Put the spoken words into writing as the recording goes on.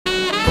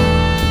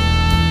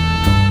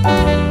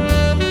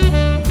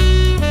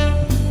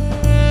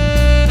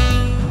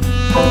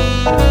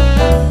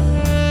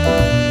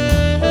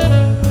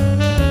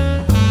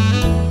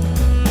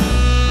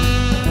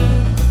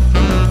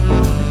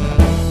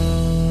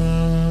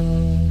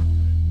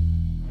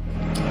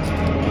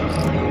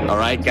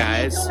right,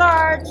 guys.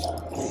 Large.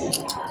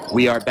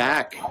 We are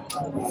back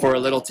for a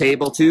little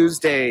Table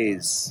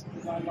Tuesdays.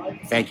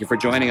 Thank you for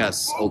joining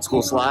us, Old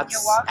School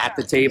Slots at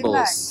the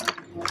tables.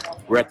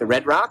 We're at the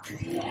Red Rock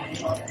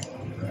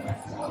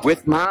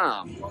with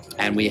Mom,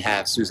 and we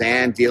have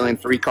Suzanne dealing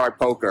 3-card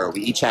poker. We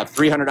each have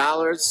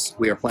 $300.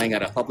 We are playing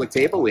at a public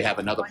table. We have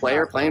another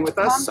player playing with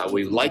us, so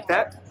we like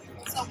that.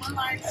 So 1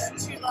 large,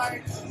 2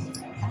 large,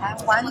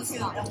 1, 2,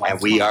 and 1.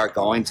 And we are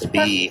going to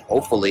be,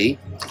 hopefully,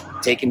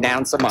 taking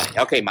down some money.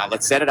 Okay, Mom,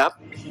 let's set it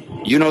up.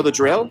 You know the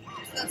drill?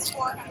 That's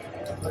 4.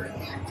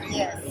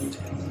 Yes.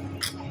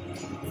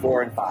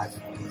 4 and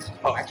 5.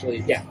 Oh,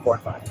 actually, yeah, 4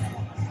 and 5.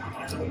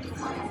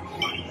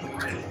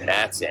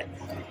 That's it.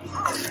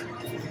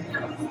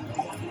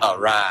 All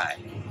right.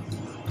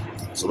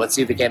 So let's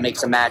see if we can make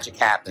some magic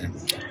happen.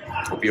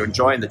 Hope you're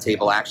enjoying the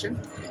table action.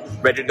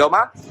 Ready to go,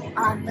 Ma?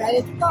 I'm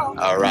ready to go.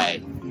 All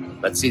right.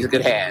 Let's see the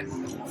good hand.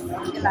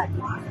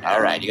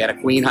 All right, you got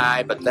a queen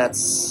high, but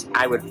that's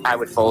I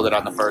would fold it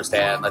on the first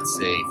hand. Let's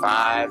see,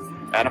 5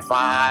 and a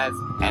 5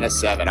 and a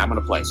 7. I'm gonna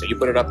play. So you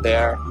put it up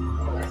there.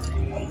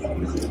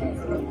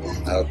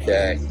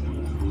 Okay.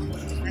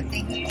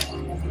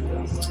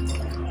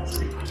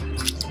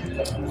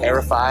 Pair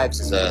of 5s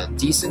is a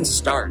decent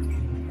start.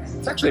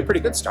 It's actually a pretty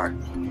good start.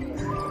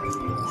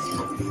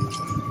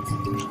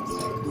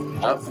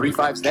 Oh, 3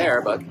 5s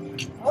there, but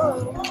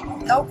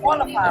no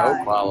qualify.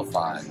 no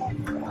qualify.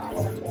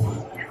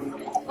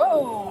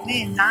 Oh,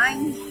 we had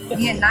 9.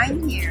 We had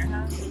 9 here.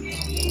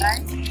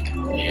 Right?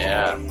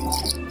 Yeah.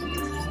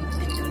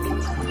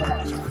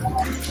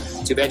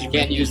 Too bad you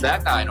can't use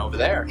that 9 over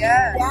there.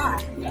 Yeah.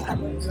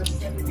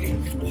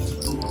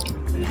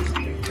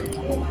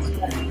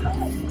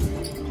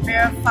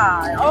 Pair of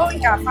 5. Oh, you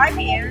got 5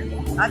 here.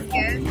 That's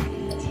good.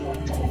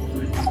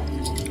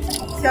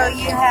 So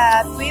you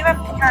have 3 of a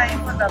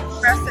kind for the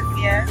progressive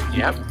here.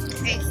 Yep.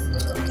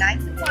 It's 9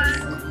 to 1.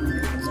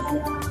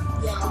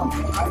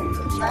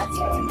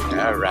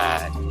 All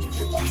right.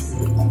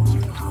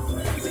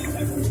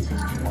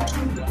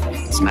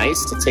 It's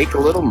nice to take a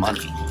little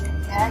money.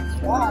 That's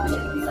right.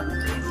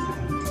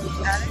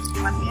 That is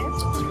 1 here.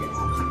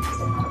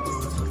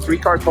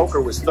 3-card poker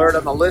was 3rd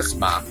on the list,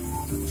 Mom.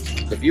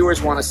 The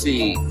viewers want to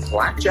see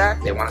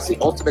blackjack. They want to see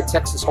Ultimate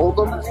Texas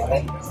Hold'em,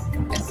 and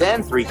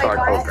then 3-card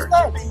poker.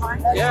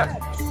 Yeah.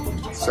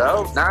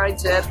 So 9,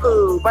 10.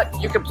 Ooh, but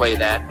you can play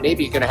that.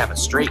 Maybe you're gonna have a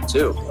straight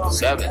too.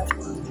 7,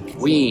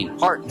 queen,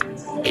 heart,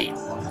 8.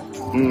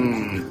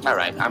 All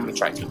right. I'm gonna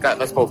try to. God,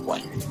 let's both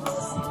play.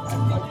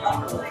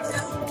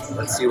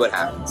 Let's see what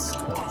happens.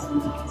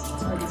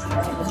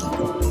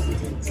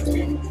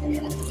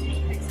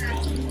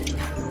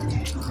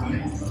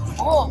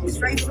 Oh,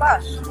 straight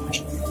flush.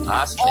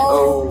 Awesome.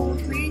 Oh,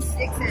 3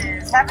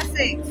 6s. Have a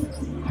 6.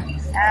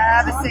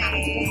 Have a 6.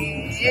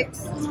 8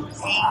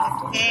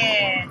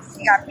 10.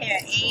 You got a pair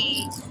of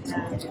 8.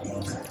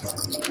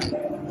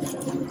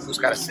 Who's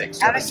got a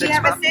 6? Have a 6,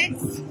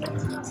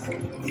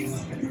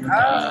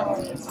 Oh.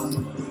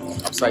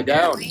 Upside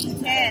down.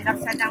 Queen 10.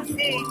 Upside down 6.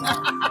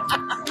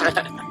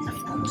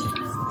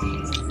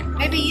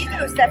 Maybe you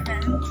do,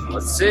 Stefan.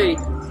 Let's see.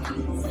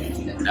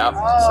 Nope.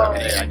 Oh. So,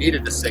 hey, I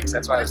needed the 6.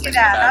 That's why I was Look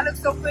at thinking that. That about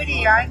looks so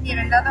pretty. I need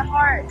another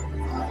heart. it.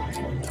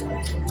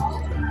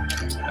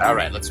 All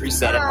right, let's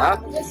reset it, huh?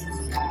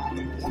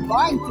 I'm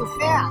going too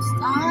fast.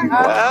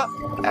 Well,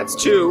 that's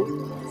 2.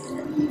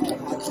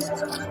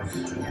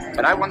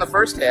 But I won the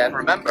first hand,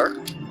 remember?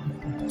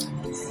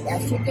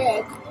 Yes, you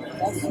did.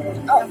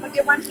 Oh, put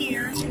your 1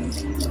 here.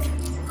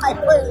 I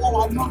put it and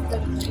I moved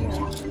it here.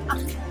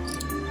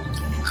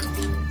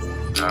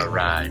 All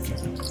right.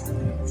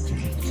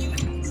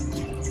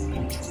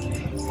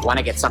 Want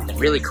to get something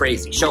really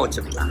crazy? Show it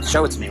to me, Mom.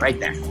 Show it to me right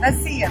there. Let's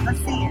see it. Let's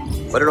see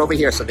it. Put it over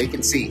here so they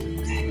can see.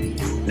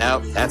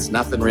 Nope, that's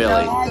nothing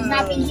really. No, there's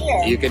nothing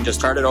here. You can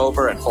just turn it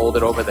over and fold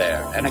it over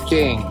there. And a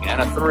king, and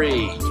a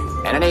 3,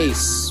 and an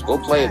ace. We'll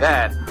play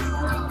that.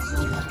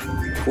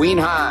 Queen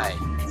high.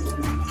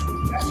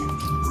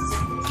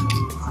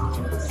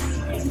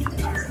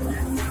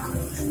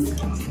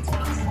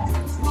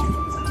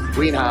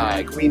 Queen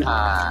high, queen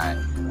high.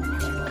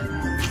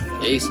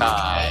 Ace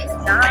high.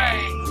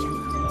 9.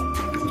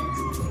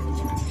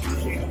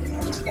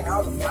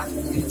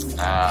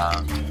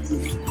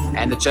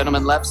 And the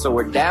gentleman left, so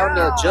we're down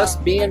to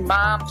just me and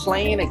Mom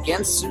playing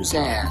against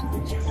Suzanne.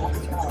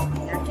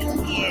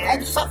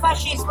 And so far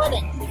she's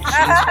winning.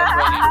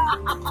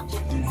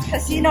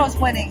 Casino's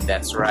winning.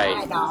 That's I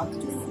right.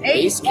 know.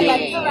 Ace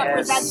king. I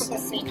represent Yes. the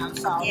casino,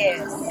 so.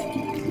 Yes.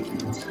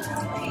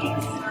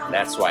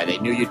 That's why they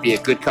knew you'd be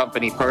a good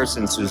company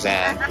person,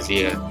 Suzanne, because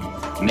you're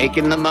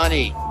making the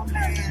money,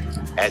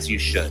 as you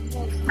should.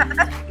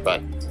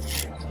 But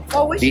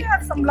Well, we should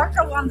have some luck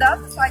on the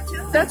other side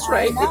too. that's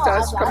right. It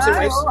does. Comes in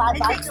waves.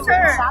 It takes a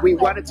turn. We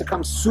want it to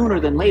come sooner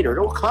than later.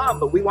 It'll come,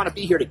 but we want to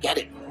be here to get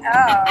it.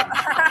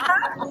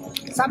 Oh.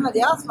 Somebody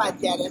else might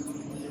get it.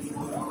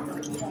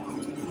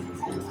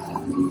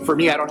 For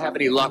me, I don't have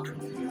any luck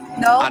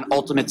No. on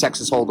Ultimate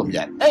Texas Hold'em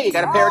yet. Hey, you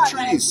got a pair of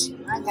trees.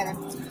 I got it.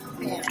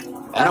 Yeah.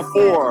 And a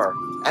 4.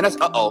 And a,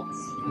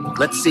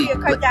 Let's see. You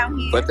cut down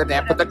here. Put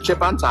the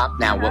chip on top.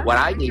 Now, what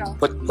I need,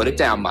 put it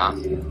down, Ma.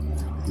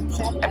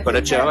 And put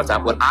a chip on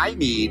top. What I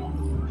need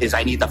is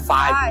I need the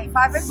five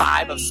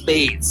of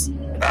spades.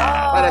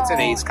 But it's an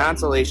ace.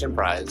 Consolation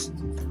prize.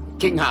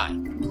 King high.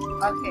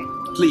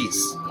 Okay.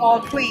 Please. Or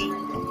queen.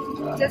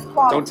 Just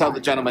qualify. Don't tell the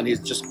gentleman he's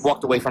just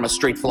walked away from a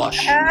straight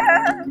flush.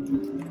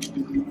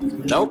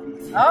 Nope.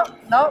 Oh,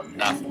 nope.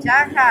 No.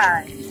 Jack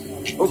high.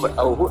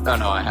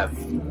 No, I have.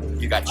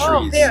 You got trees.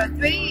 Oh, there are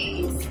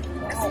threes.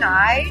 That's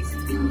nice.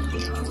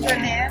 Good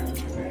hand.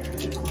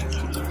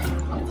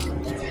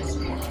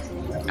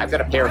 I've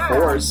got a pair of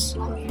fours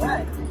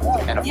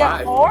and a You have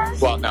five.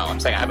 fours? Well, no, I'm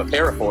saying I have a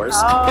pair of fours.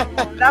 Oh,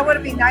 that would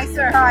have been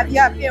nicer, huh? If you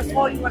have pair of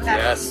four, you would have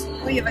Yes.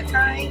 three of a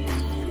kind.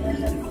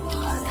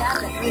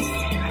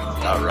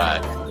 All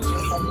right.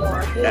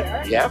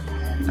 Yep.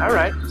 All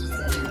right.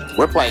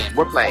 We're playing.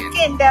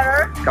 Getting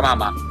better. Come on,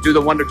 Mom. Do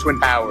the Wonder Twin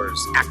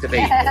powers.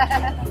 Activate.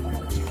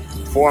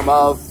 Form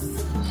of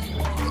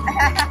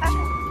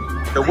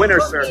the winner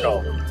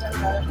circle.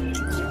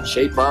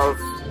 Shape of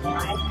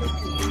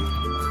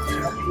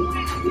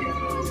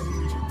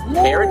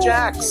pair of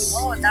jacks.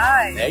 Oh,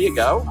 nice. There you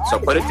go. So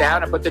put it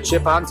down and put the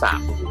chip on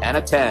top. And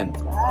a 10.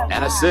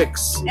 And a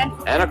 6.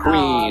 And a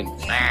queen.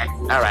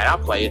 All right, I'll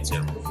play it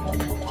too.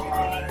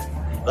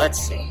 Let's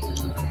see.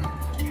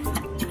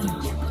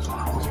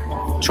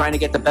 Trying to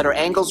get the better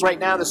angles right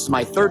now. This is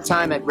my third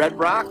time at Red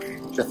Rock.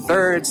 The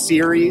third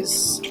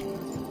series.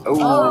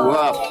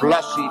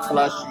 Flushy.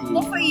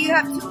 Hopefully you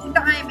have two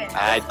diamonds.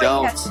 I Hopefully you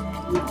don't.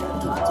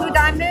 have two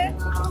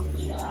diamonds?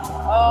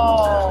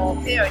 Oh,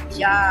 pair of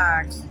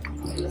jacks.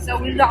 So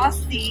we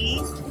lost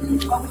these.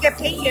 But we can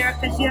pay here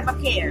because you have a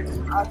pair.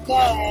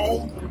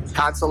 Okay.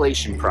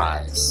 Consolation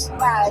prize.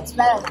 Well, it's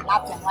better than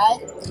nothing, right?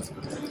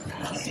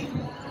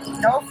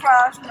 No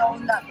frost, no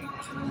nothing.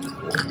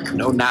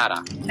 No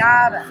nada.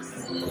 Nada.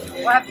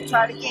 We'll have to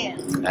try it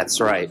again. That's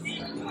right.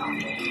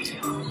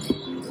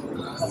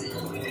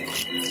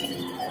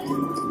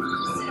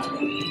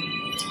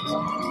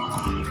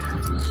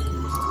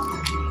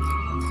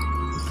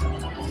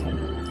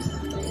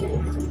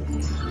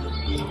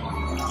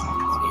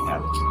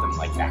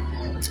 Like that.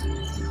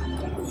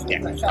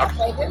 Yeah. Shall I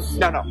play this?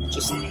 No.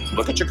 Just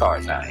look at your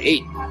cards now.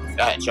 8. Go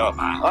ahead, show it,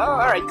 Ma. Oh, all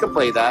right, you can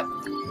play that.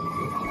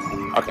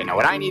 Okay, now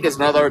what I need is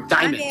another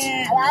diamond.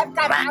 And I've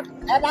got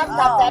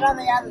that on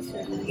the other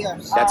side of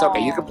yours. That's okay.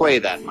 You can play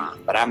that, Ma.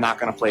 But I'm not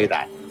going to play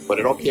that. Put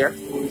it up here.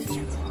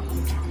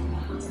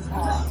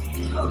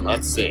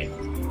 Let's see.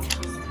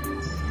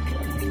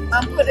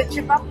 Put a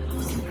chip up.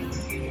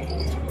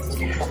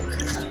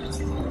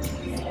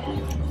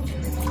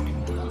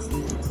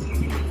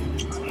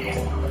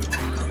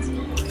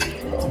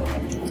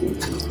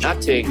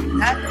 Nothing.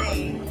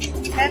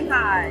 10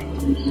 high.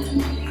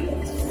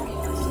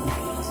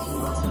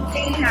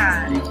 King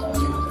high.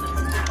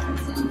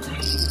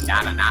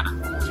 Nada.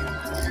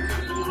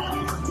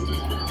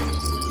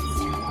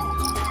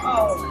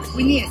 Oh,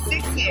 we need a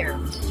 6 here.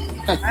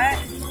 Right?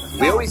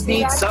 We always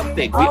need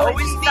something. We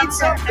always need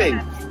something.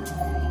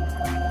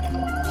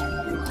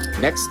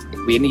 Next,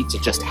 we need to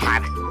just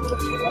have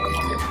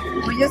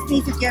it. We just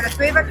need to get a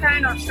 3 of a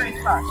kind or straight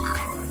flush.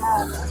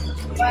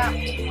 Well,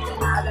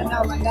 I don't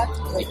know when that's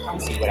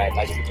See, what I'd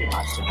like to do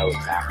is to know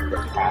exactly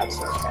what you have.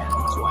 So 10,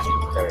 20,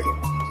 30,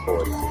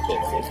 40,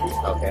 50.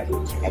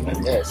 Okay. And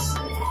then this,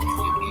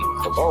 you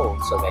need the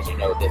gold so that you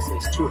know this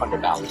is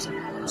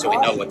 $200. So we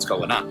know what's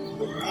going on.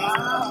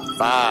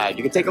 5.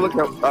 You can take a look.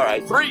 All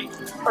right. 3.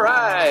 All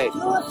right.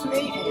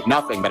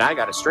 Nothing, but I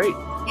got it straight.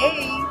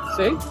 Hey.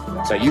 See?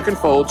 So you can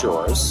fold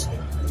yours.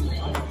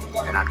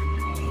 And I'm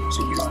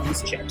to use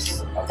these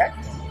chips. Okay?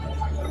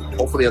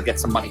 Hopefully you'll get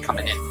some money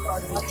coming in.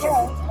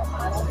 okay.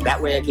 That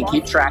way I can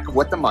keep track of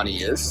what the money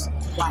is.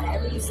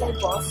 Whatever you say,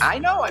 boss. I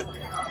know it.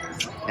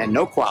 And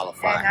no And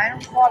qualifying. I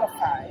don't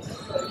qualify.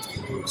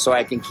 So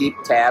I can keep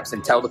tabs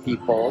and tell the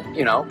people,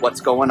 you know,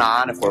 what's going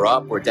on, if we're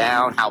up, we're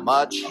down, how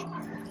much.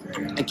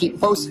 And keep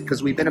posting,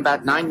 because we've been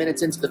about 9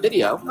 minutes into the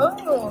video.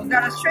 Oh,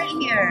 got a straight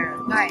here.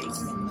 Nice.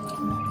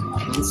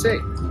 Let's see.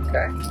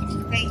 Okay.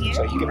 Thank you.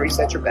 So you can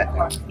reset your bet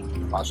now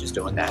while she's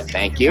doing that.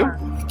 Thank you.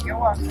 You're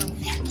welcome.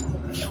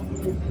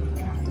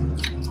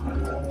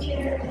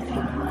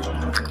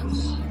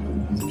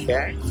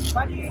 Okay.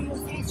 What do you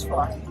use these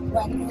for?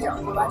 What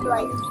do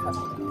I use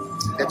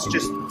them? That's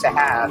just to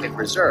have in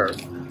reserve.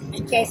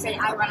 In case I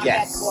want to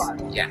Yes. get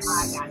more. Yes.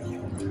 I got it.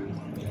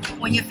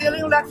 When you're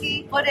feeling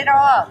lucky, put it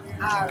up.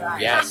 All right.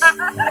 Yes.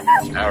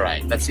 All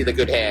right. Let's see the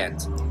good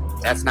hand.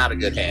 That's not a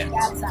good hand.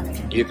 That's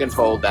something. You can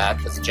fold that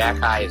because Jack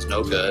High is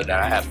no good.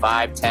 I have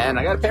 5, 10.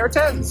 I got a pair of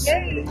 10s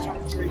Yay.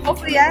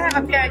 Hopefully I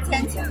have a pair of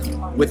 10 too.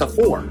 with a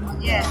 4.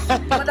 Yes.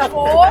 With a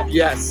 4,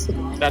 Yes.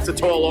 That's a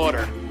tall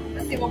order.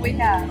 let's see what we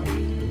have.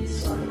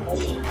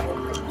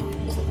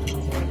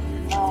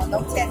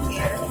 No 10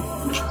 here.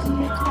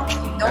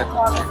 No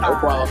qualify. No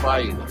qualify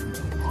either.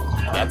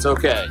 That's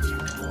okay.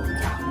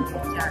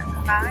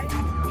 5.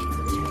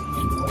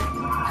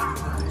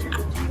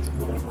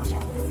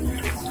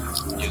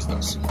 Use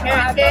those.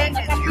 Pair of 10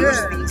 is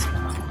good.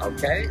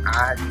 Okay,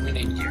 I'm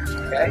winning here.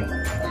 Okay.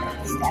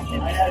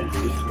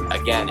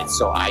 Again, it's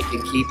so I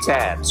can keep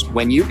tabs.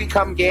 When you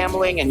become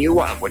gambling and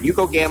when you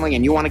go gambling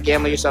and you want to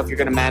gamble yourself, you're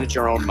going to manage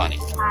your own money.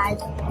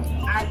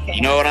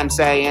 You know what I'm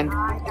saying?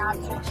 I got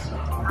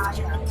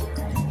you.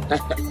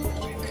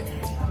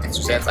 And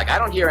Suzanne's like, I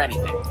don't hear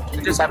anything.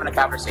 We're just having a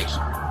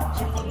conversation.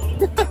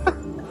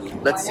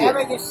 Let's see.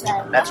 Whatever you say.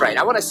 That's right.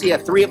 I want to see a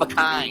 3 of a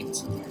kind.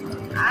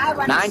 I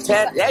want 9,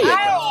 10. There you go.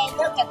 Hey,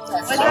 look at this.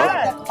 What's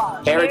that? Look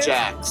at Pair of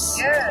jacks.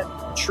 Good.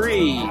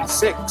 Tree.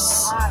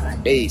 6.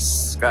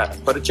 Ace. Got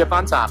it. Put a chip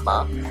on top,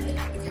 Bob.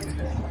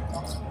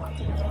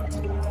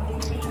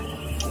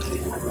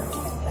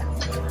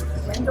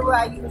 When do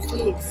I use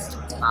these?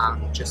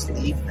 Just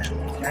leave them.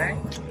 Okay.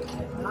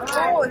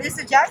 Oh, there's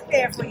a jack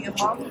there for you,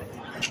 Mom.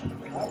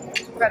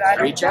 But I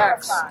 3 don't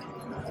jacks. qualify.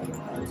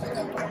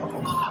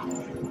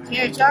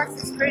 Here,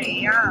 jacks is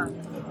pretty, yeah.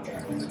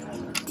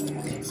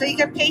 So you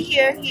can pay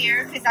here,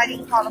 because I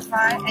didn't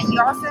qualify. And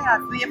you also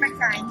have 3 of a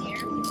kind here.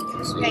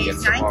 So you Pay get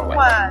some more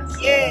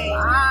 91. Yay.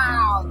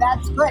 Wow,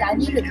 that's good. I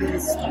needed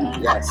these.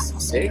 Yes.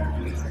 See?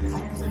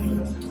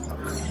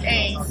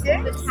 Hey,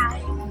 6.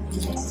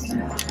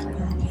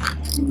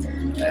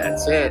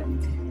 That's it.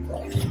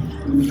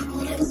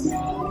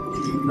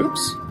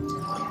 Oops.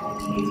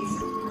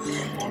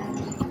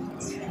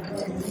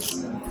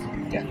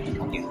 Yeah.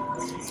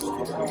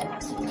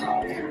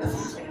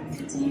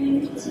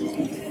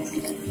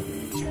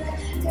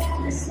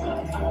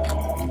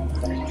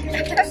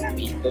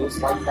 Eat those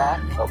like that.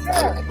 Okay.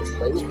 And just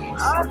play with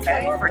these.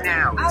 Okay. For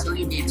now, until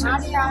you need to.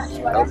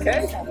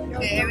 Okay.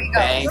 Here we go.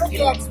 Thank You're the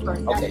you. expert.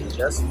 Okay,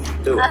 just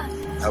do it.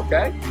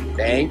 Okay?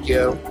 Thank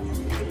you.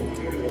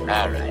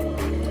 All right.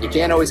 You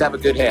can't always have a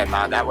good hand,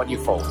 man. That one you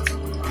fold.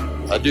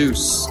 A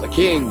deuce, a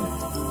king,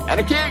 and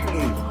a king.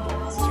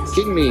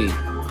 King me.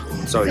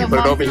 So you put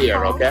it over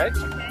here, okay? Okay,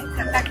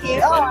 come back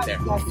here. Oh, Put it there.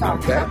 yes, sir.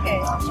 Okay. Okay.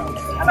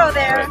 Hello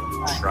there.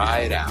 Good. Try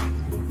it out.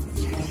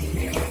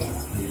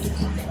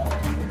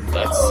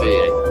 Let's see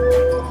it.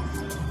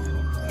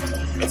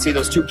 Let's see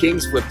those 2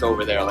 kings flipped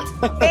over there. Like,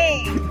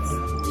 Kings.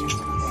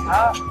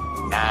 Oh,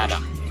 nada.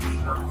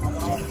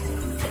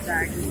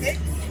 sorry. 6.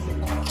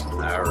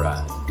 All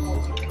right.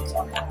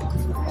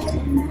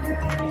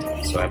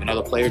 So I have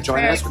another player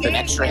joining us with an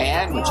extra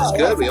hand, which is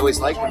good. We always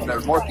like when there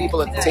are more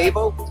people at the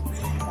table.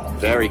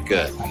 Very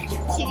good.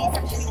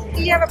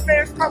 Do you have a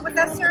player's card with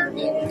us, sir?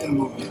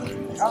 Oh,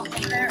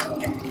 over there.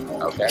 Okay.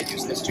 Okay,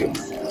 use this too.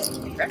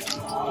 Okay.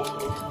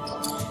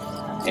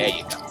 There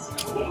you go.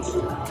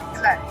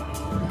 Good.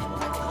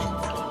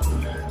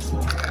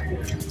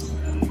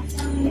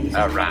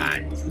 All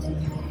right.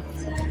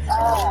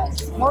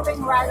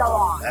 Moving right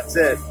along. That's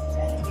it.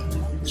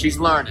 She's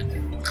learning.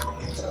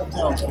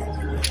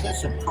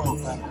 That's a pro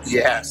thing.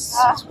 Yes.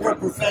 We're a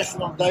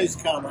professional dice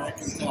counter, I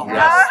can tell.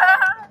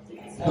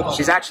 Yes.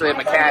 She's actually a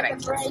mechanic.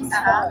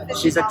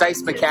 She's a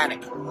dice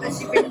mechanic.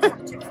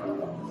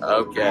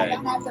 Okay.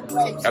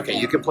 Okay,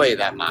 you can play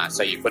that, Ma.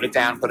 So you put it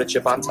down, put a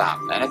chip on top,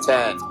 and a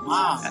 10.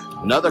 Wow.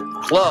 Another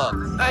club.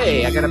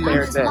 Hey, I got a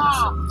pair of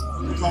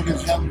 10s. Looks like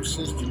his younger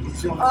sister.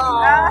 It's the only-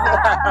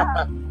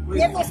 Oh,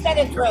 give us that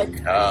a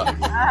drink.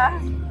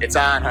 It's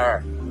on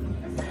her.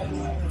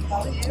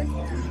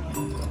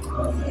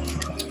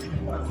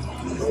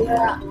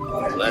 Yeah.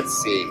 Let's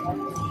see.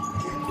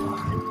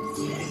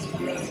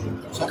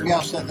 Something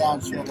else said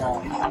down, she had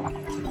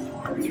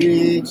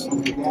 3 8s,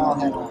 and the gal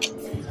had a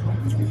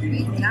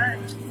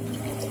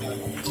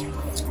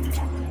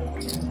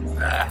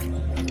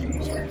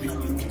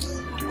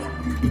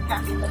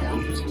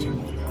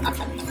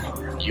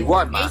You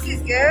won, Ma. This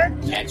is good.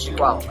 And she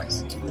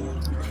qualifies.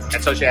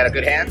 And so she had a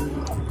good hand?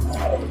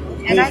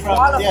 And I Yeah, she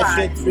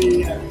qualified. had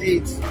 3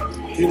 8s.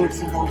 She looks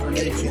from over an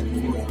 8. She had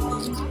 3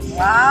 8s.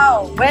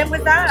 Wow. When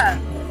was that?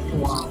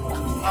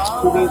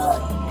 2 days.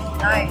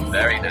 Nice.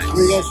 Very Where you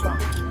nice. guys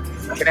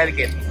from?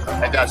 Connecticut.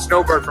 And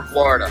Snowbird from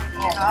Florida.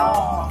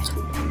 Oh.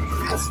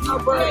 A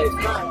snowbird is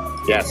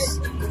right. Yes.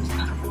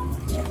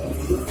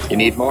 You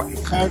need more?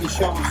 It's hard to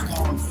shovel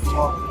snow in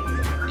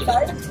Florida.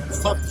 Sorry? It's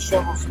tough to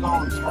shovel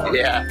snow in Florida.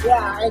 Yeah.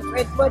 Yeah, it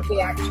would be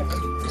actually.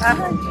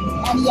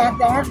 And yet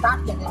they have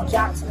Dr. in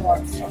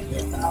Jacksonville.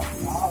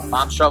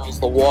 Mom shovels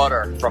the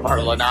water from her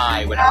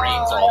lanai when it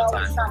rains all the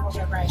time.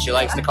 time. She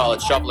likes to call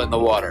it shoveling the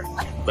water.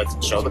 Let's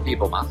show the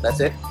people, Mom. That's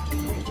it.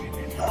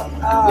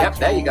 Yep,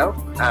 there you go.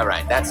 All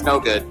right, that's no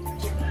good.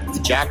 The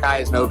jack high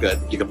is no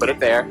good. You can put it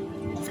there.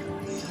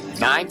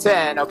 9,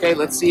 10. Okay,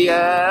 let's see.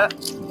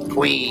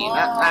 Queen.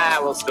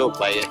 We'll still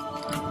play it.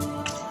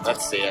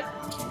 Let's see it.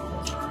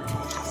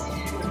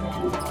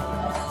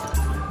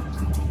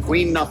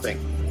 Queen nothing.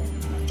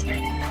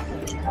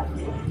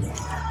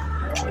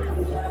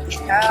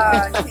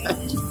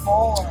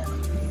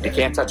 You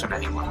can't touch them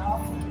anymore.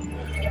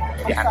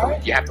 You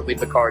have to leave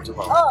the cards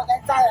alone. Oh,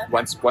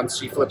 that's Once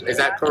she flips. Is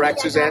that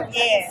correct, Suzanne?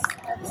 Yes.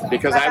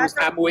 Because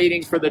I'm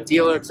waiting for the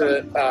dealer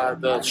to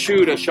the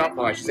shoe to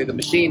shuffle. I should say the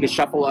machine to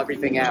shuffle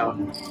everything out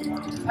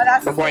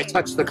before I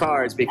touch the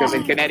cards. Because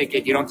in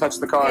Connecticut, you don't touch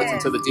the cards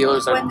until the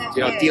dealers are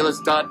dealer's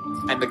done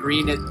and the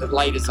the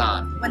light is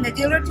on. When the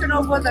dealer turn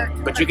over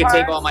But you can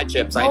take all my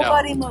chips. I know.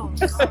 Nobody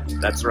moves.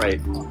 That's right.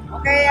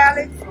 Okay,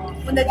 Alex.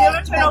 When the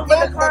dealer turn over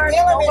the cards,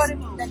 nobody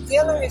moves. The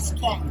dealer is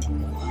king.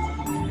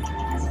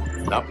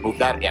 No, move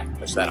that. Yeah,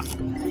 push that up.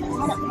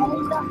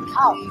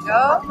 Oh, There you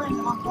go. bring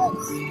them on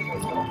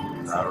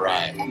this. All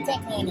right. Can't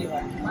take me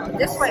anywhere.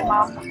 This way,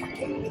 Mom.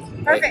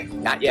 Perfect.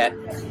 Wait, not yet.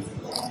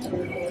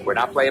 We're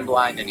not playing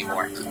blind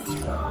anymore.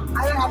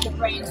 I don't have the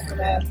brains for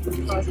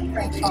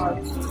playing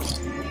cards.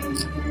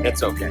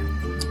 It's okay.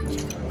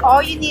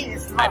 All you need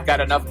is I've got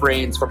enough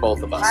brains for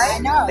both of us. I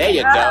know. There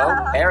you go.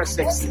 Pair of This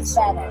sixes. is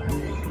better.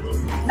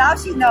 Now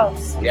she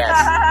knows. Yes.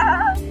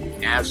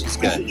 Now she's She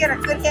good. get a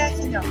good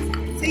hand, she knows.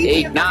 So you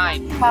 8, can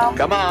 9. Mom,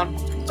 Come on.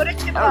 put a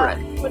chip All up.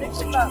 right. Put a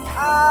chip up.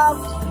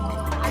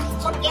 I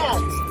forget.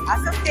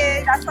 That's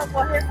okay. That's what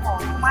we're here for.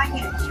 My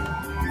hand.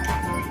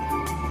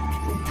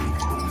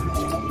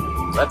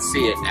 Let's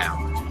see it now.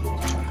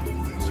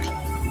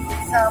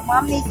 So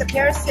Mom needs a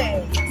pair of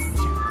 6.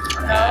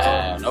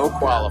 No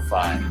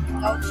qualifying.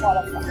 No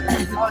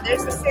qualify. Oh,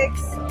 there's a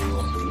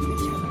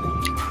 6.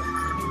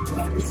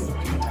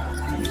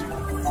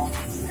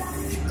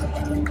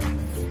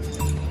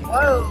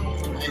 Whoa,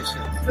 Nice.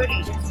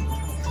 pretty.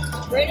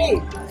 Pretty.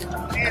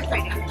 Very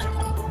pretty.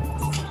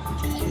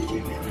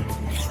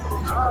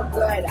 Oh,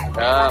 good. I was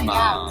Come running out.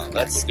 on.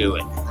 Let's do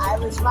it. I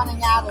was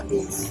running out of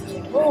these.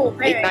 Oh,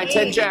 8, 9,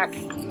 10 jack.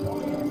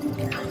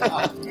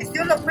 It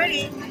still look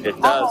pretty. It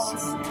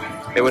does.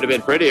 Almost. It would have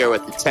been prettier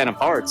with the 10 of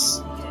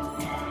hearts.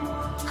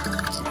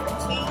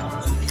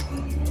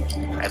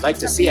 I'd like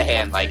to see a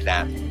hand like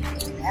that.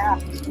 Yeah.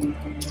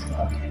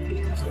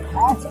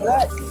 That's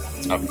good.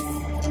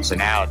 Okay. So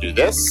now do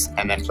this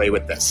and then play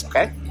with this,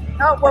 okay?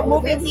 No, we're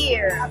moving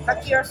here.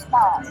 Back to your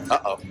spot.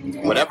 Uh-oh.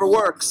 Whatever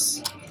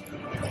works.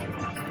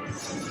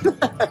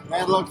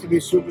 Bad luck to be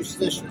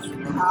superstitious. You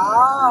know?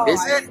 Oh. Is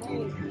I it?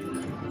 see.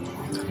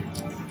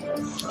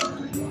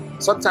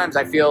 Sometimes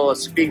I feel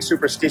being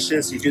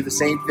superstitious, you do the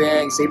same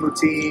thing, same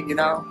routine, you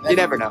know? You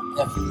never know.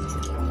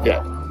 Definitely.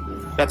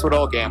 Yeah. That's what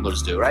all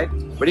gamblers do, right?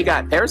 What do you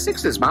got? Pair of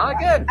 6s, Ma?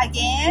 Good.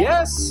 Again?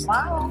 Yes.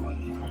 Wow.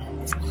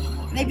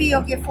 Maybe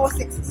you'll get 4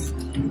 6s.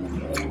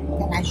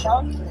 Can I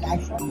show you? Did I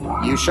show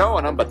you? You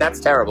showing them, but that's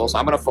terrible, so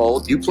I'm going to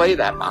fold. You play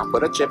that, Mom.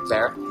 Put a chip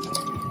there.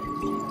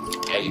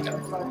 There you go.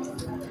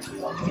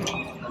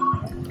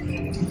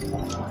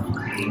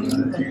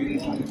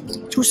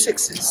 2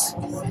 6s.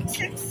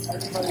 6.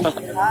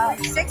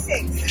 6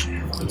 6.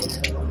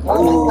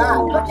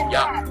 Oh, Look at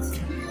yeah. that.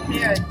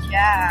 Here,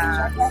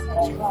 Jack.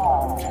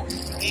 Oh.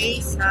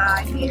 Ace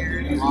high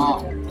here.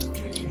 Wow.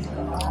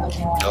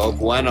 No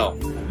bueno.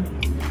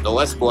 No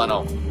es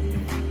bueno.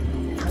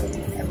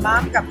 And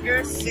Mom got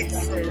pure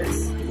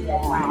 6s.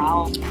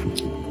 Wow.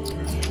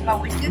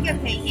 But we still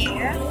get paid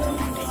here.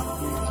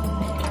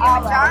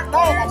 All right.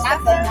 Better than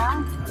nothing,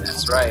 huh?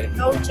 That's right.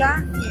 No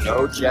jack here.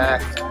 No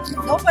jack.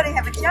 Nobody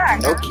have a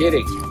jack. No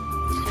kidding.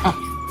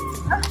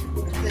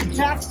 The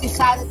Jacks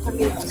decided to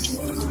leave us.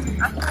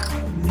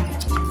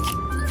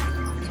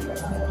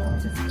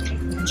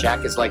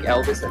 Jack is like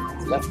Elvis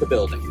and left the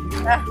building.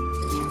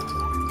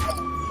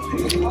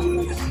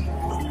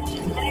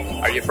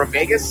 Are you from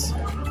Vegas? I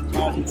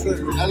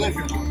live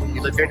here.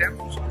 You live here now?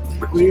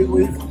 We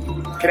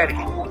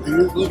Connecticut.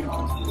 live here.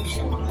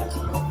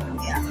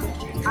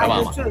 Come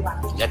I on. do too.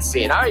 Let's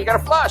see it. Oh, you got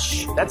a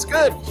flush. That's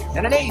good.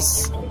 And an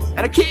ace.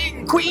 And a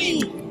king.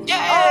 Queen. Oh, you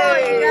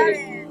Yay! got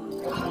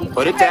it.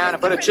 Put it down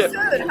and put a chip.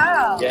 Good,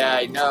 huh? Yeah,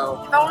 I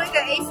know. Only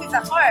the ace is a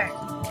heart.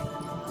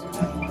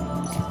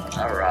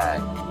 All right.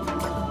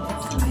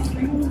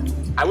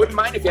 I wouldn't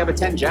mind if you have a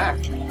 10 jack.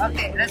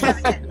 Okay, let's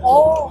have it.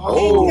 Oh,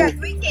 okay, Oh. you got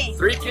 3 kings.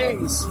 3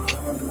 kings.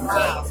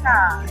 Ace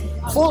high.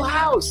 Full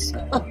house.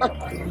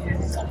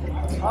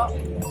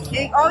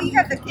 Oh, you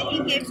got the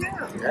king here too.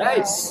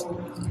 Nice.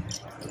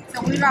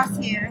 So we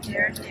lost here,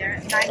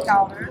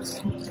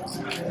 $9.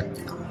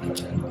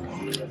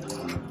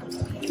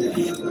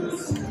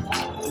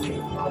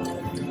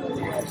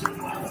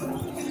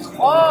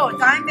 Oh,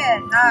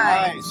 diamond,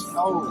 nice. Nice.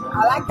 Oh.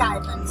 I like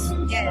diamonds.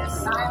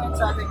 Yes. Diamonds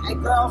are a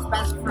girl's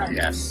best friend.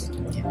 Yes.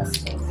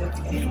 Yes.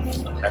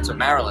 That's what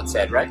Marilyn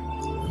said, right?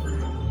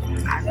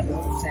 I don't know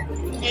what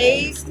to say.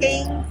 Ace,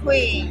 king,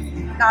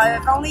 queen. Now,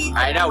 if only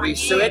I know. We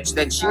switched.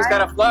 Then she's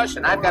got a flush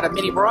and I've got a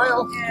mini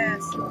broil.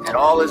 Yes. And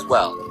all is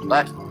well.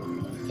 But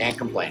can't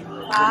complain.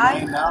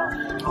 5, Now.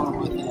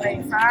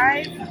 wait,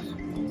 5,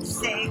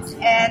 6,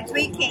 and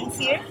 3 kings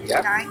here.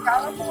 Yep.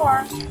 $9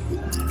 more.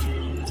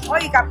 Oh,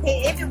 you got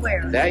paid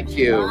everywhere. Thank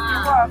you. You're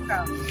welcome.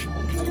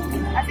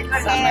 That's a good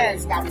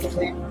Somebody's hand. got to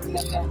win.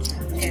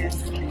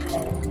 Yes.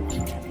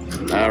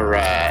 All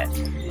right.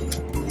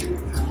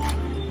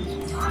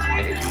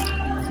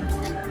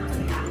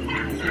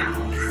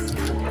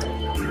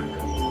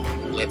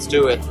 Let's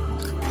do it.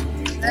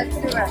 Let's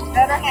do it.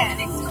 Better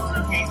hand.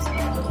 Okay.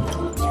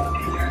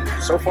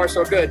 So far,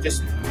 so good.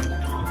 Just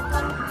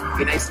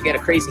Be nice to get a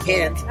crazy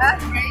hand.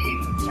 That's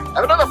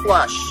Have another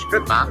flush.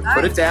 Good, Mom.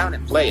 Put it down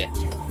and play it.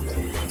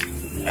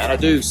 And a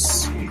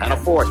deuce. And a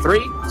 4. 3.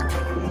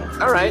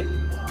 All right.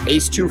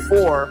 Ace 2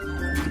 4.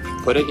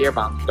 Put it here,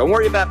 Mom. Don't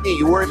worry about me.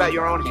 You worry about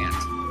your own hand.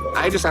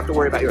 I just have to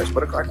worry about yours.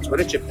 Put a card. Put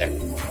a chip there.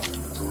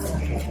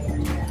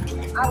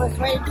 I was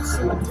waiting to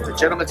see what The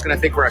gentleman's going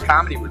to think we're a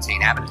comedy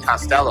routine, Abbott and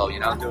Costello, you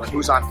know, doing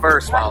who's on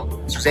first while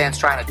Suzanne's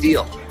trying to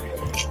deal.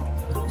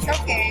 It's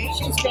okay.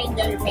 she's being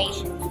very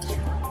patient.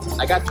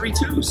 I got 3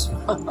 2s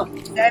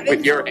 7,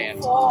 with your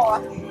hand. 4.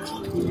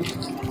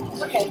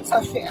 Okay, so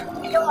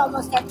you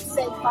almost have the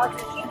same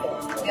cards as you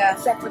do. Yeah.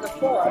 Except for the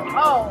 4.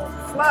 Oh,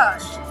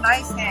 flush.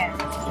 Nice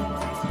hand.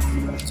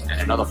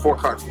 And another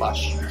 4-card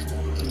flush.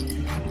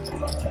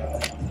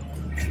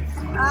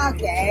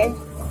 Okay,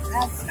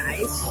 that's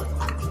nice.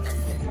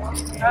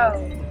 Oh,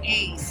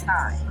 ace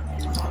high.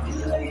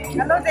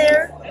 Hello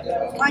there.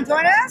 Want to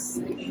join us?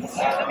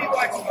 Let me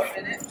watch for a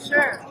minute.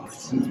 Sure.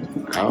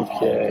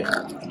 Okay.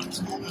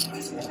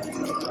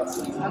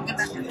 I'll get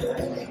back.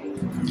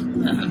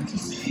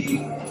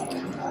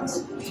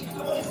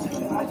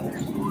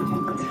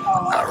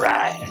 All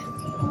right.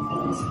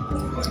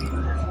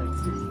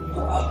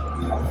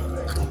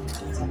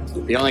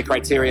 The only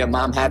criteria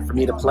Mom had for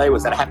me to play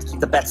was that I have to keep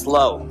the bets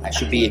low. I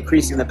should be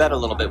increasing the bet a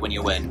little bit when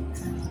you win.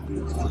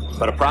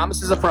 But a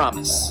promise is a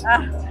promise.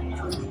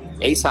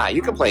 Ace high.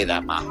 You can play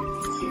that,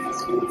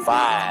 Mom.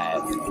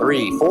 5,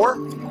 3,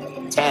 4,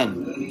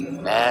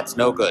 10. That's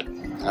no good.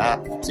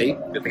 See?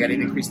 Good thing I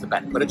didn't increase the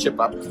bet. Put a chip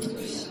up.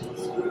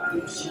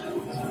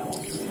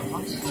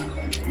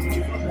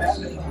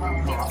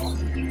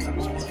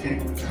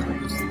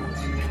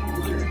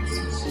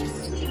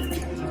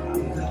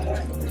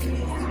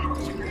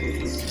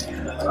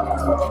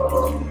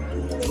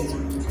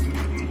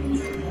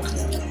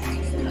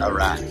 All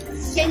right.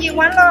 Can you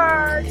one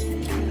large?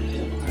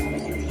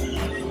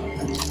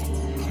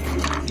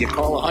 You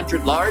call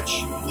 100 large?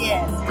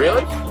 Yes.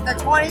 Really? The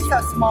 20s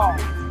are small.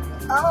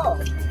 Oh,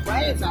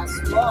 why is that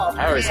small?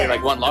 I always say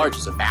like 1 large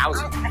is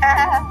 1,000.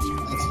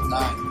 That's a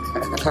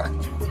 9.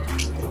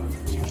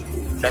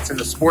 That's in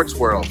the sports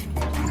world.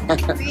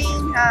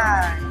 Queen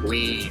high.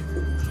 Queen.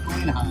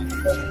 Queen high.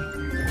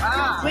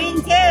 Wow.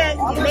 Queen 10.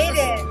 You made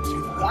it.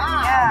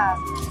 Wow. Yeah.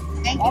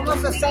 Thank you.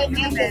 Almost the same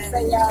thing as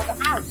the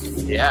house.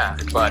 Yeah,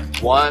 but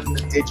 1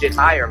 digit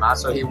higher, Ma,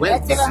 so he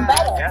wins. That's even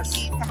better. Yes.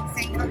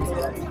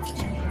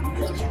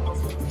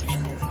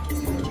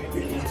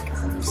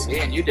 See,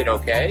 and you did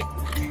okay.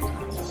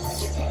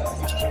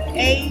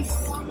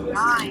 Ace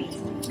 9.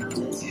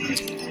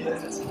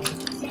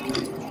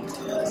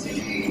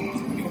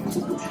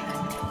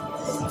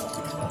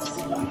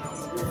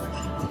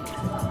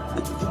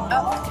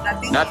 Oh,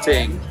 nothing.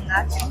 Nothing. Here.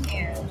 Nothing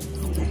here.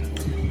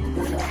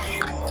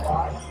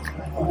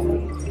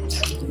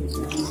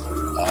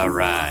 All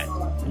right.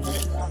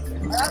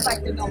 I'd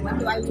like to know, when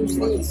do I use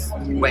these?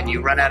 When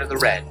you run out of the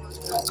red.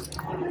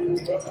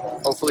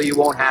 Hopefully you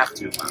won't have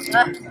to,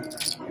 Ma.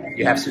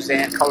 You have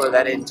Suzanne color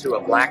that into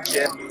a black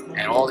chip,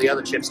 and all the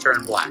other chips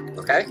turn black,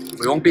 okay?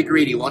 We won't be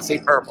greedy. We won't say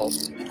purple.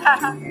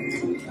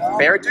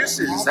 Pair of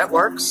deuces. That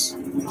works.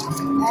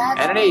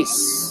 And an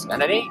ace.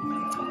 And an 8.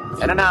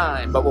 And a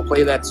 9. But we'll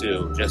play that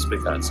too, just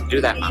because. Do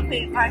that, Can Mom. you put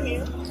it right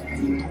here?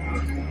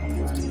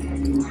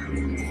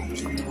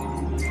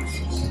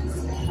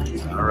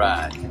 All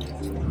right.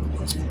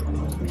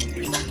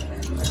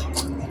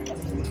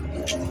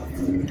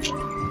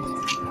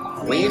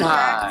 Queen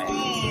high.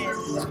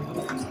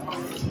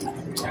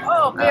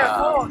 Oh, pair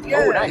of 4. Good.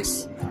 Oh,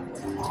 nice.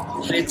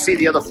 I didn't see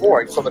the other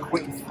 4. I saw the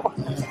queen 4.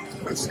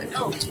 Let's say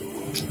no.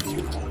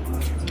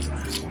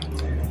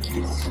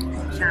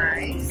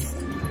 Nice.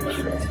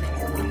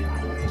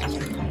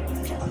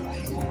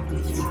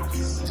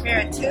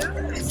 Pair of 2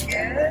 is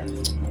good.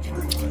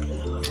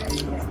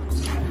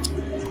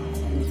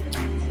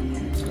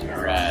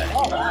 All right.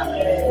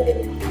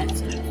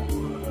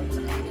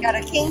 Got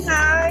a king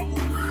high.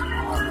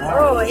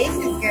 Oh, ace is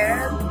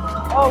good.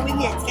 Oh, we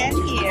get 10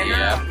 here.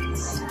 Yeah.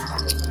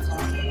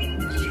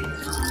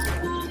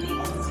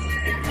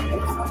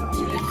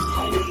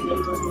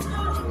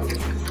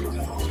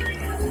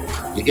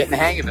 You're getting the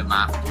hang of it,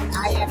 Ma.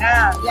 I am.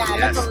 Yeah. Yeah, a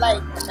Yes. little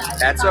late. But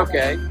That's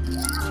okay.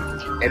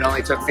 It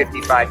only took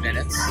 55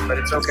 minutes, but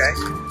it's okay.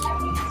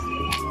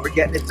 We're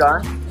getting it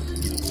done.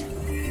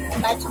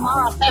 By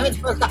tomorrow, I'll have it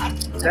forgotten.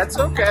 That's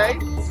okay.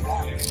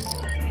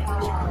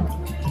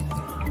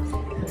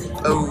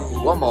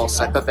 Oh, almost.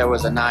 I thought there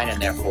was a 9 in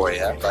there for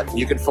you, but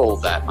you can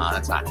fold that, Ma.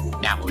 That's not.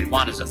 Now, what we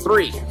want is a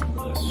 3.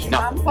 No,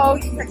 I'm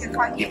fold, you put your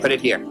card you here. put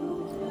it here.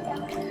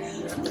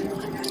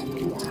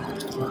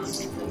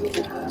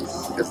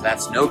 Because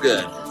that's no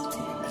good.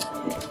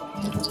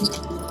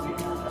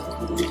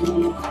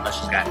 Unless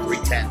she's got 3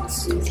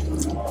 10s.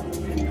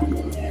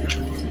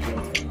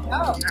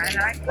 Oh, and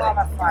I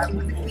qualify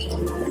with the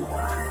queen.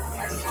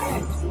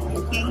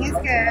 The king is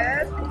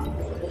good.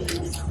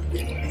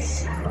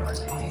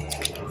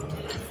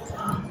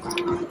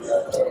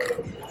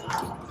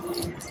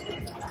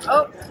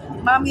 Oh,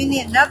 Mom, you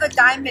need another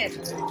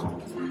diamond.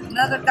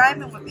 Another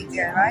diamond would be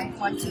good, right?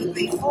 1, 2,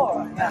 3,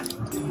 4. Yeah.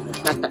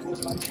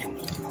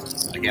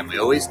 Again, we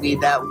always need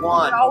that We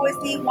one. always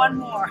need one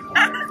more.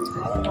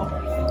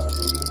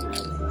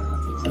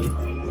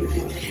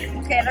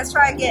 Okay, let's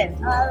try again.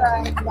 All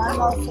right,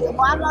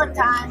 one more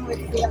time with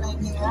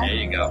feeling There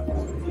here. you go.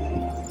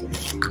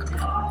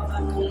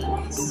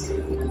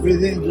 What do you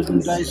think of the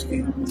new dice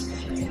game?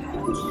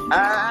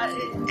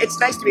 It's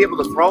nice to be able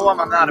to throw them.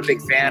 I'm not a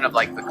big fan of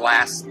like the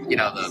glass, you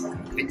know,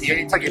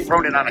 it's like you're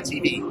throwing it on a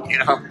TV, you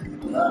know.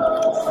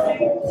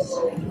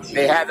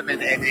 They had them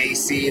in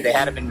AC. They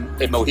had them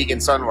in Mohegan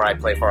Sun where I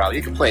play for a while.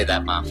 You can play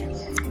that, Mom. Yeah,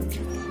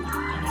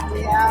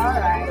 all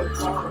right.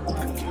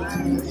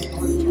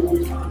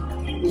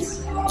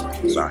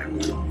 Sorry.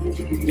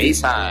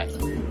 Ace high.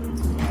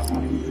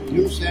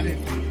 You said it.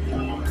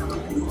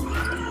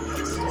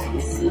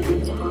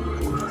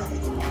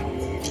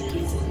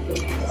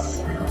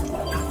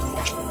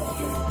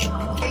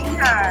 King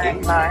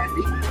high.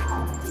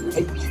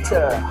 Hey,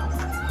 Peter.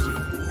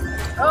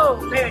 Oh,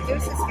 very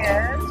deuce is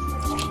good.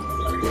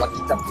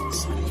 Lucky dummies.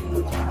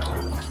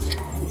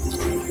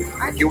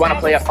 If you want to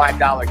play a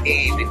 $5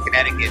 game in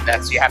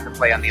Connecticut, you have to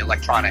play on the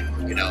electronic,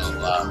 you know.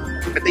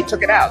 But they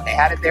took it out. They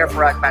had it there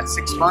for about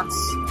 6 months.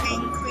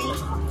 King, queen.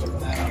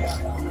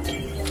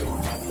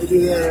 They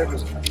do that every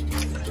time.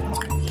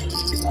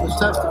 It's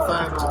tough to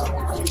find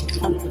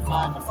the $5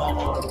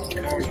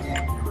 card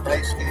game,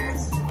 dice game.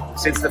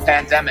 Since the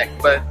pandemic,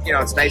 but you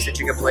know it's nice that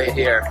you can play it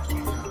here.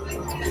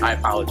 I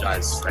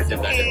apologize. I did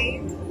that.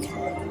 Okay.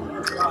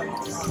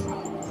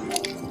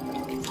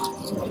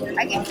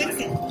 I can fix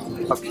it.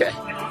 Okay.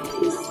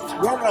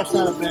 Roadrock's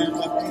not a bad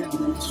one.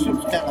 The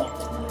ship's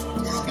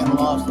kind of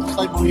lost. It's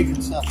like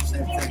Mohegan Sun,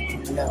 same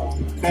thing. You got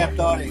craft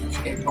audience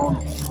can't go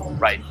on.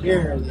 Right.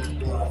 Here, the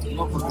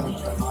local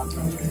guys are not.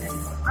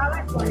 I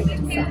like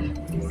Mohegan Sun.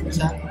 What's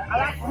that? I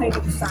like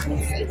Mohegan Sun.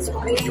 It's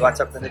really You want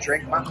something to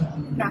drink, Mom?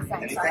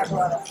 nothing.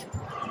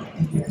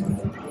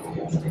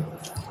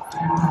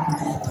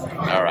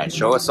 All right.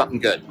 Show us something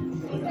good.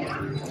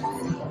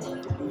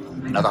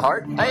 Another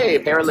heart. Hey, a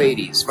pair of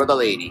ladies for the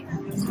lady.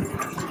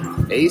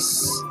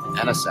 Ace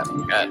and a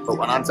 7. Good. Put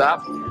one on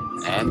top,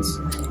 and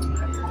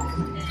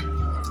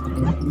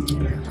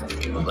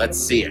let's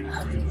see it.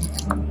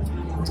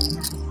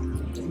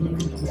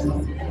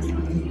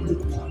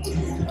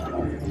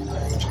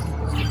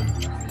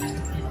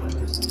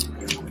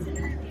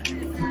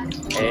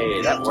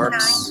 Hey, that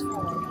works.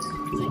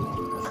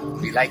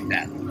 We like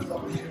that.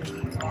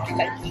 We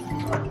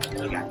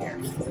like it.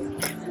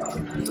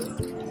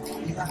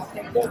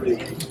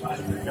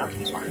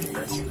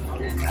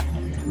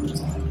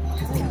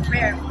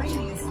 Rare,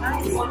 please.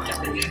 Nice.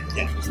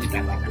 Just leave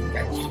that like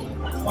that.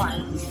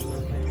 One.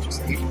 Just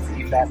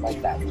leave that like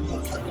that.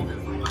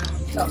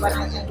 So when I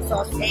so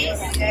Ace,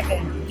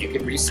 7. You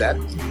can reset.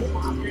 You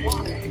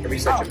can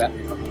reset your bet.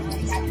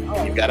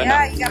 You've got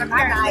Yeah, enough. you got a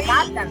pair. I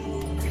got them.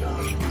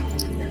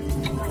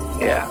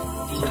 Yeah.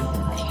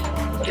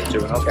 You're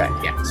doing okay.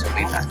 Yeah, so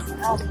leave that.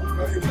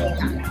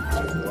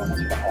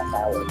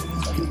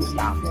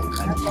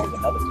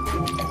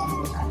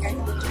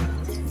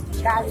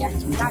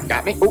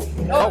 Got me?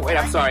 Oh, wait,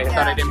 I'm sorry. I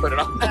thought I didn't put it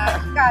on. You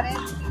got it.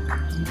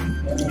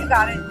 You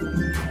got it.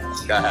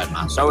 Go ahead,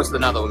 Mom. Show us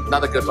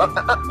another good one.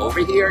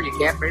 Over here, you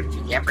can't bring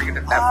it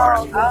that far.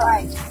 Oh, all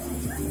right.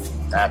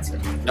 That's it.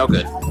 No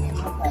good.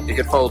 You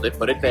can fold it,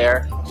 put it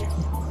there.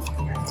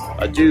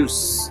 A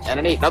deuce and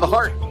an 8. Another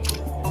heart.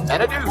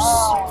 And a deuce.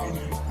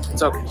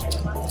 It's okay.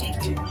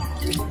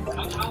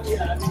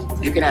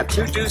 You can have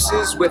 2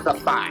 deuces with a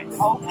 5.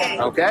 Okay.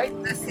 Okay?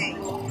 Let's see.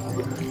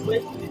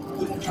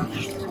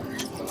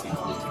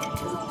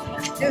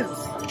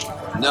 Deuce.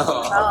 No.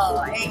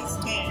 Oh, ace,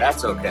 king.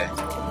 That's okay.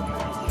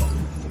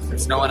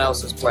 Since no one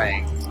else is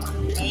playing.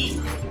 E.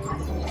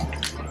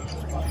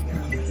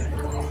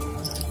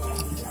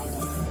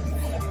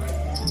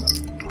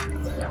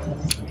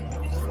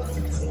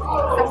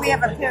 So we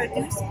have a pair of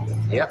deuces.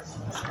 Yep.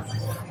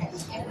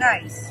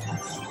 Nice.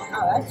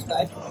 Oh, that's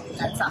good.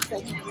 That's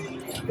something.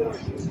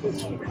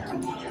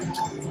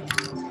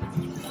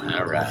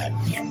 All right.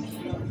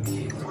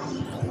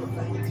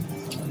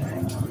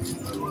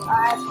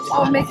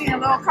 Oh, making a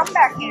little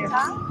comeback here,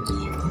 huh?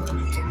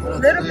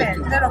 Little bit.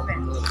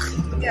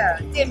 Yeah,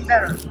 did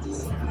better.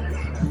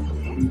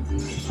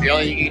 The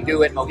only thing you can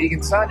do at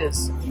Mohegan Sun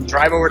is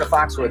drive over to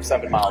Foxwood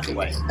 7 miles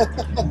away.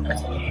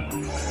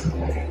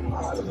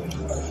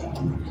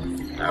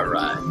 All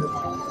right.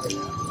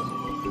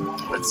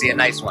 Let's see a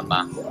nice one,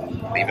 Ma.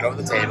 Leave it over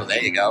the table.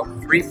 There you go.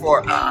 3,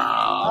 4.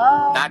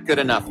 Oh, not good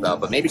enough, though.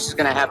 But maybe she's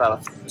going to have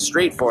a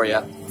straight for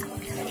you.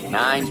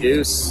 9,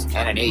 deuce,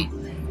 and an 8.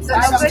 So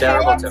This put is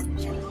terrible, it too.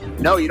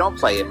 No, you don't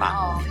play it, Ma.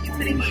 Oh, you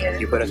put it here.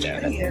 You put it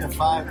there. Here.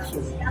 5,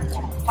 2.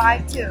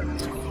 5, 2.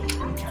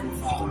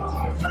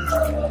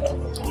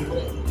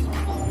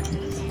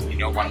 You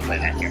don't want to play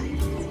that here.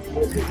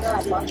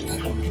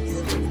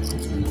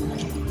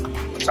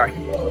 Sorry.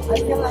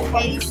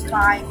 Ace,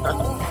 5.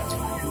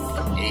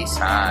 Ace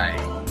high.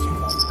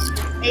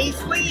 Ace,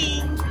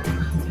 queen.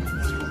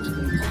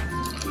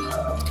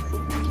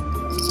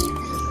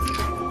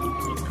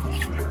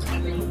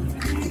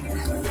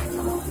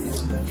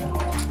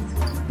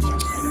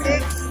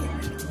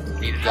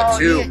 Oh,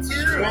 two. we need a 2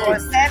 or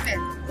 7.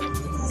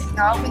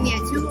 No, we need a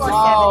 2 or 7.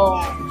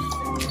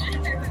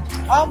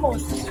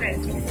 Almost straight.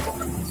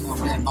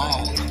 Man, my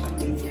eyes.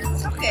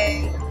 It's okay.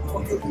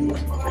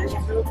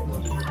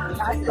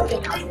 Not good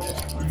enough.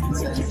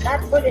 Not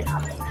good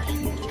enough.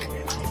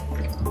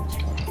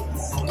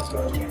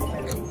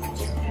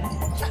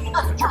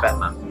 What's your bet,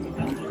 Mom?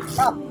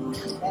 Oh,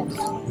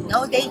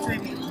 No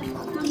daydreaming.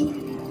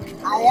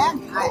 I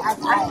am. I'm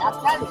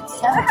telling you.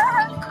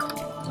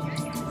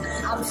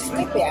 I'm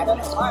sleepy. I don't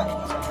know why.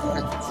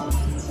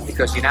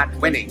 Because you're not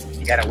winning.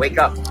 You gotta wake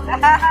up.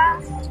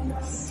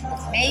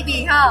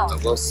 Maybe, huh?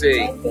 But we'll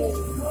see. And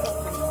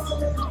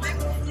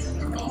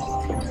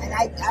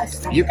I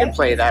You can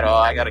play that. Oh,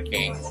 I got a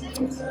king.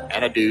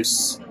 And a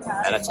deuce.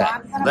 And a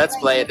 10. Let's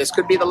play it. This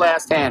could be the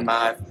last hand,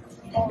 Mav.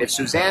 If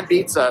Suzanne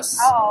beats us,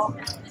 Uh-oh.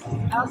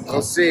 Okay.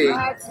 we'll see.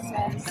 Let's see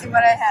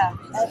what I have.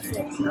 That's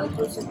it. No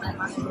use in my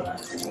money.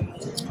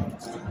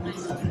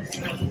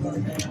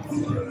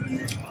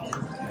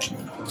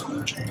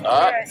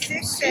 Oh, There are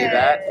 6. see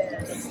that?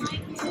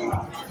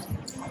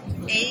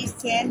 Ace,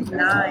 10,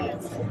 9.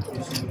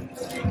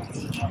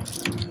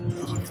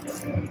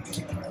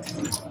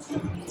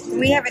 Do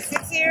we have a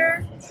 6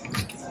 here?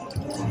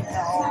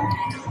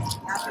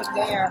 Nothing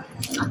there.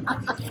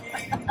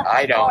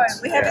 I Oh, don't.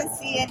 we haven't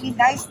seen any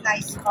nice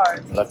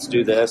cards. Let's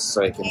do this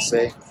so I can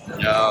see.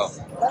 No.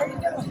 What are you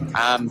doing?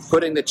 I'm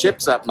putting the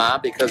chips up, Ma,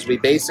 because we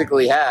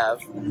basically have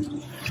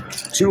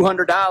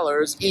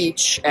 $200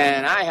 each,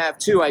 and I have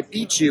 2. I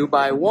beat you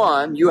by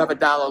 1. You have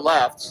 $1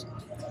 left.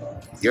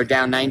 You're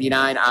down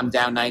 99. I'm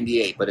down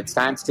 98. But it's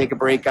time to take a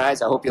break,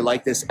 guys. I hope you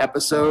like this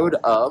episode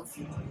of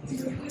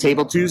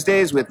Table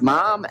Tuesdays with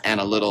Mom and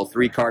a little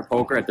 3-card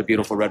poker at the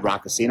beautiful Red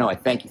Rock Casino. I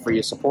thank you for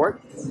your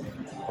support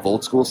of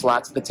old school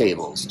slots at the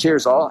tables.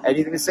 Cheers, all.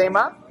 Anything to say,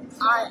 Mom?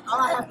 All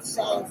I have to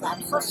say is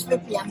I'm so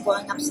sleepy. I'm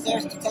going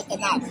upstairs to take a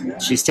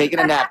nap. She's taking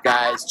a nap,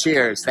 guys.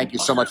 Cheers. Thank you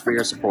so much for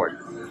your support.